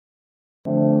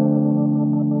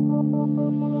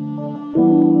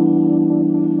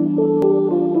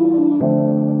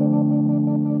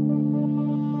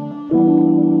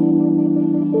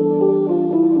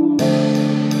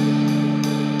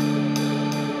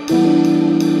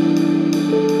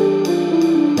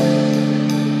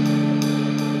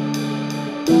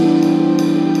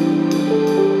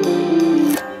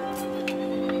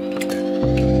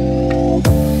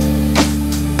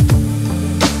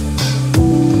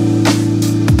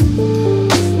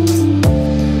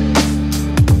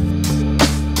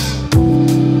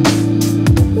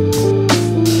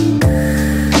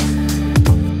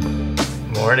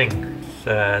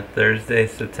Thursday,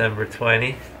 September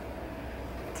 20.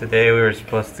 Today we were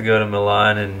supposed to go to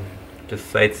Milan and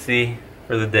just sightsee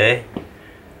for the day,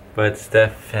 but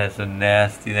Steph has a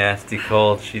nasty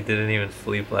cold. She didn't even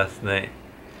sleep last night.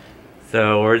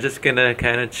 So we're just gonna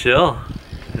kind of chill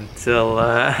until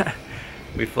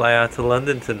we fly out to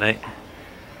London tonight.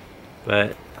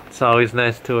 But it's always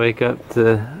nice to wake up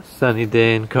to a sunny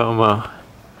day in Como.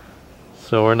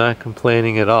 So we're not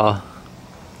complaining at all.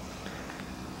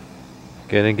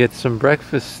 Gonna get some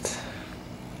breakfast.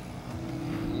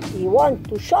 You want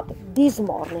to shop this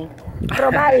morning,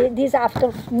 probably this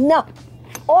afternoon. No,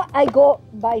 or I go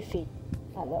by feet.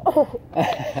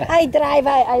 I drive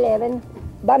at 11.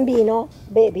 Bambino,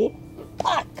 baby,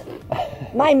 pack.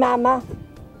 My mama,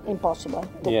 impossible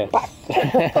to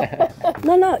pack.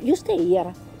 No, you stay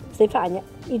here, Stefania.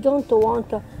 You don't want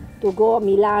to go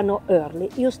Milano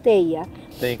early. You stay here.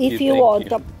 If you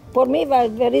want. For me,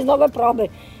 there is no problem.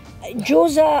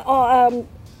 Juice,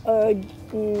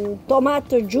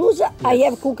 tomato juice, yes. I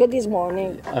have cooked this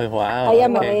morning. Oh, wow. I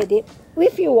am ready.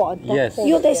 If you want, yes.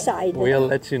 You decide. We'll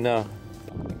let you know.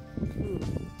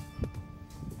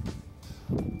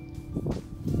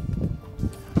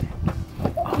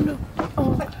 Oh no.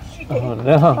 Oh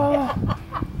no.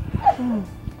 Oh.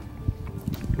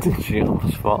 Did she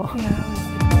almost fall? Yeah.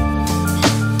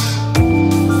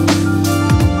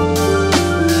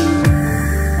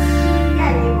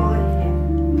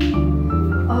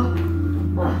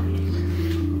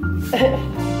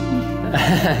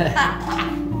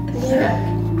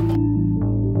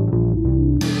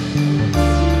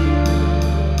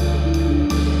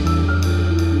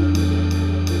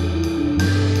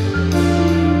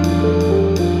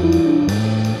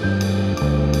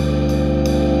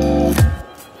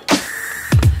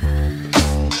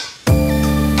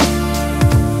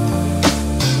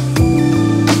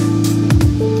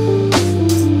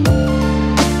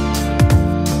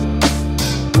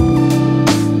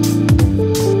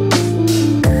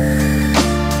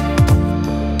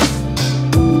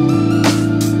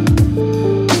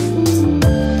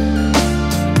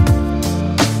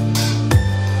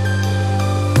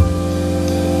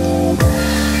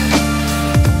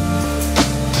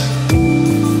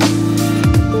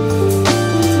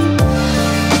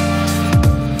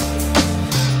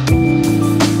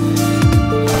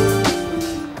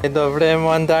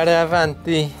 Dovremmo andare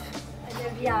avanti.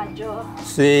 Nel viaggio.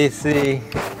 Sì, sì.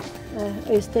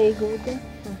 Stay good.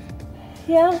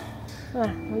 Yeah.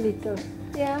 A little.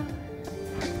 Yeah.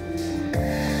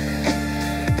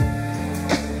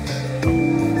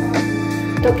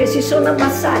 Che si sono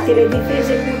abbassate le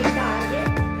difese immunitarie.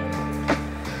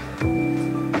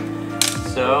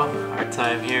 So, our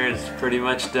time here is pretty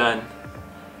much done.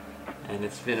 And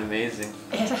it's been amazing.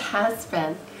 It has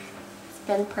been. It's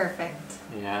been perfect.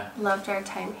 Yeah. Loved our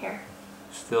time here.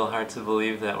 Still hard to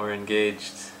believe that we're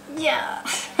engaged. Yeah.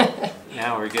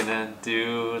 Yeah, we're gonna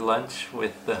do lunch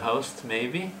with the host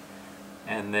maybe,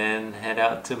 and then head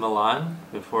out to Milan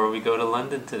before we go to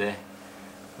London today.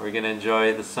 We're gonna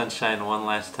enjoy the sunshine one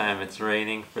last time. It's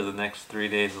raining for the next 3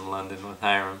 days in London with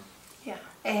Hiram. Yeah,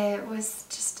 it was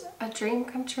just a dream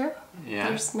come true. Yeah.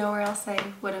 There's nowhere else I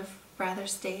would have rather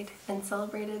stayed and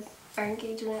celebrated our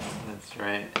engagement. That's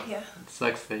right. Yeah. It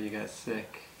sucks that you got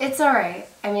sick. It's alright.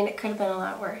 I mean, it could have been a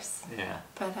lot worse. Yeah.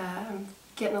 But I'm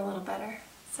getting a little better,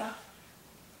 so.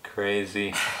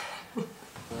 Crazy.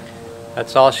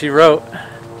 That's all she wrote.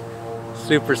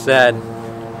 Super sad.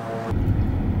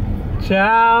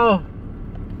 Ciao.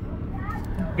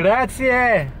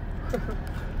 Grazie.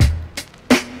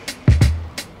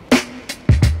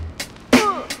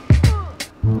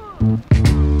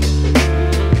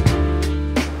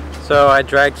 So I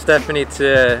dragged Stephanie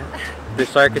to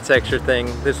this architecture thing.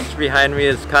 This behind me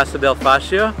is Casa del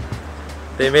Fascio.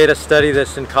 They made us study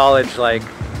this in college like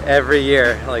every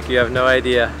year, like you have no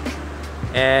idea.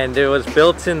 And it was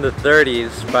built in the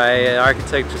 30s by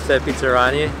architect Giuseppe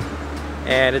Tirani.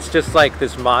 And it's just like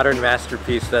this modern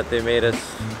masterpiece that they made us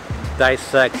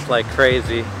dissect like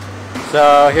crazy.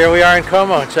 So here we are in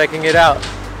Como, checking it out.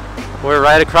 We're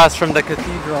right across from the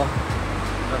cathedral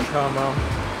of Como.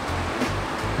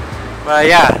 But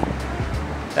yeah,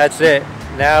 that's it.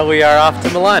 Now we are off to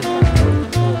Milan.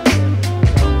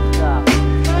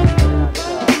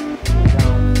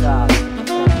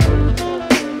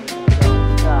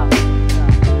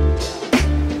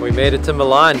 We made it to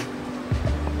Milan.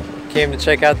 Came to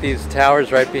check out these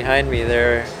towers right behind me.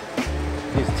 They're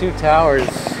these two towers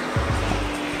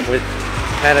with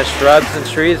kind of shrubs and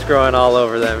trees growing all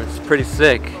over them. It's pretty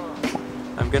sick.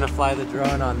 I'm gonna fly the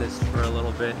drone on this for a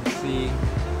little bit and see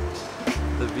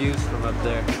the views from up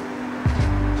there.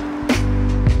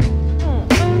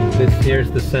 This here's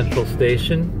the central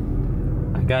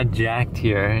station. I got jacked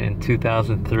here in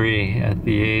 2003 at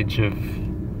the age of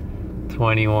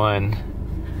 21.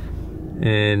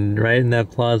 And right in that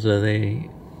plaza,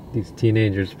 these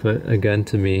teenagers put a gun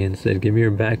to me and said, "Give me your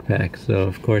backpack." So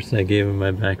of course I gave them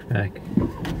my backpack.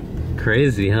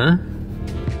 Crazy, huh?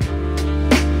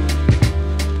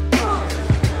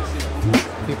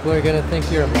 People are gonna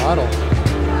think you're a model.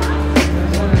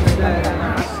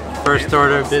 First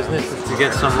order of business is to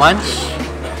get some lunch,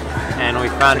 and we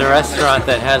found a restaurant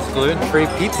that has gluten-free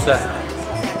pizza.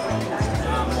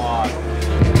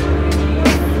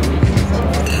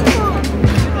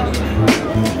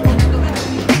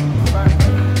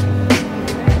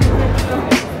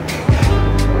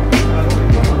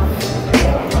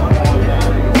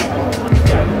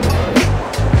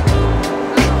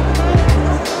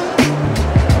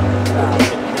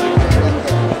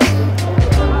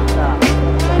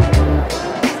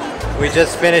 We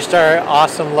just finished our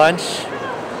awesome lunch,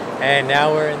 and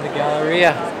now we're in the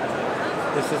Galleria.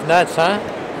 This is nuts, huh?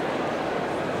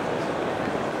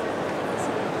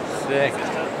 Sick.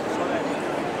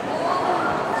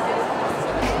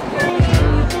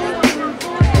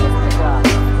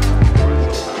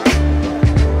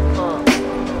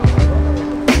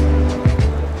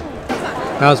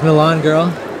 How's Milan,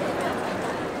 girl?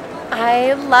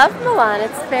 I love Milan.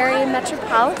 It's very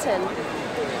metropolitan.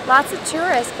 Lots of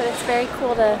tourists, but it's very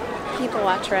cool to people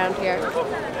watch around here.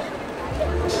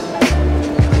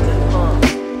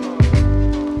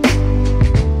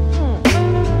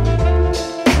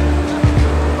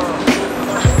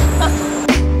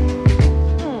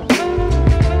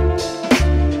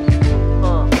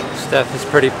 Steph is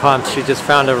pretty pumped. She just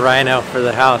found a rhino for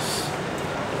the house.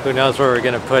 Who knows where we're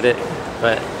gonna put it,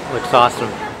 but it looks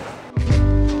awesome.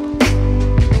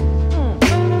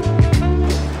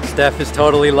 Steph is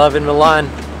totally loving Milan.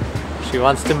 She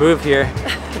wants to move here.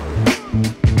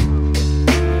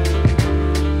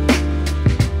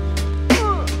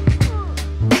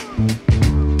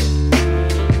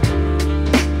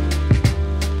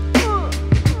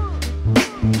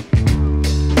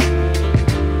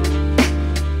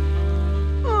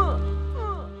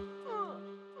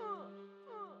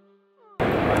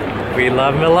 We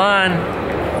love Milan.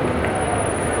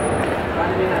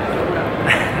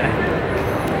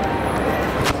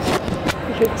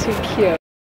 You're too cute.